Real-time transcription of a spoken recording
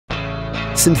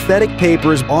Synthetic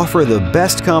papers offer the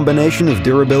best combination of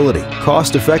durability,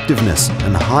 cost-effectiveness,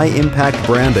 and high-impact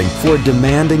branding for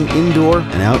demanding indoor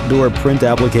and outdoor print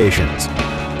applications.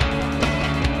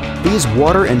 These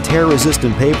water and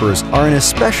tear-resistant papers are an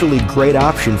especially great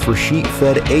option for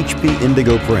sheet-fed HP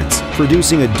Indigo prints,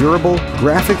 producing a durable,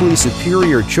 graphically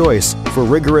superior choice for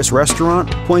rigorous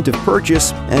restaurant,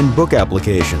 point-of-purchase, and book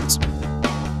applications.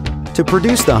 To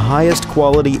produce the highest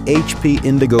quality HP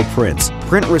Indigo prints,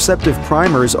 print-receptive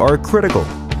primers are critical.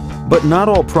 But not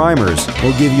all primers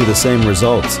will give you the same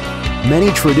results.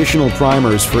 Many traditional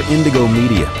primers for Indigo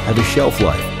media have a shelf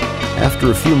life.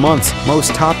 After a few months,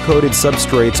 most top-coated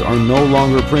substrates are no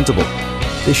longer printable.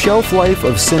 The shelf life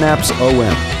of SYNAPS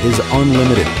OM is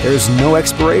unlimited. There's no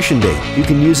expiration date. You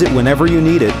can use it whenever you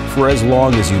need it for as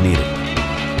long as you need it.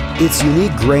 Its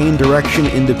unique grain direction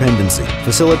independency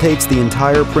facilitates the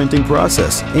entire printing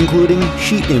process, including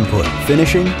sheet input,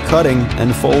 finishing, cutting,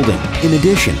 and folding. In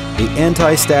addition, the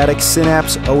anti-static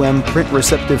SYNAPS OM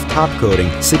print-receptive top coating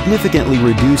significantly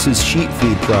reduces sheet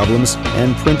feed problems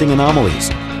and printing anomalies.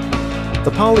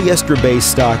 The polyester-based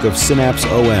stock of SYNAPS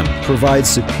OM provides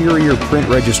superior print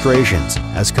registrations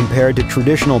as compared to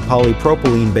traditional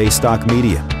polypropylene-based stock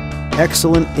media.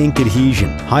 Excellent ink adhesion,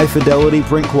 high-fidelity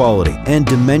print quality, and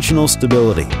dimensional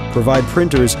stability provide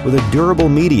printers with a durable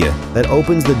media that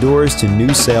opens the doors to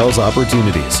new sales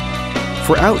opportunities.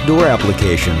 For outdoor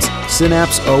applications,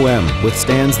 SYNAPS OM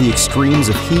withstands the extremes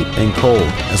of heat and cold,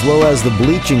 as well as the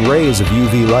bleaching rays of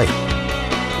UV light.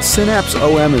 SYNAPS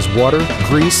OM is water,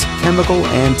 grease, chemical,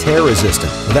 and tear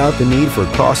resistant without the need for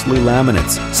costly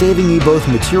laminates, saving you both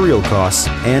material costs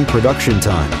and production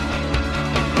time.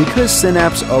 Because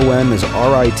SYNAPS OM is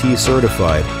RIT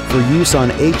certified for use on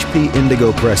HP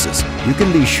Indigo presses, you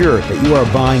can be sure that you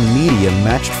are buying media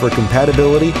matched for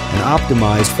compatibility and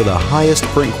optimized for the highest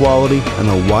print quality and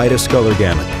the widest color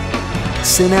gamut.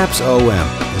 SYNAPS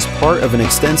OM is part of an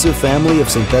extensive family of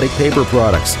synthetic paper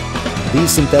products.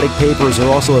 These synthetic papers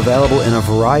are also available in a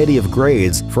variety of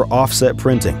grades for offset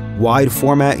printing, wide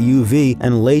format UV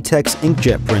and latex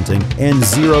inkjet printing, and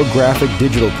zero graphic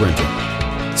digital printing.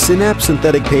 SYNAPS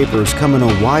synthetic papers come in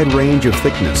a wide range of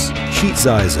thickness, sheet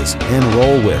sizes, and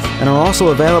roll width, and are also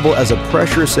available as a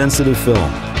pressure-sensitive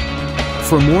film.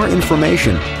 For more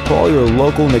information, call your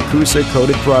local Nakusa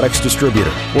Coated Products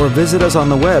distributor or visit us on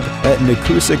the web at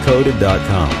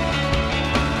nakusacoated.com.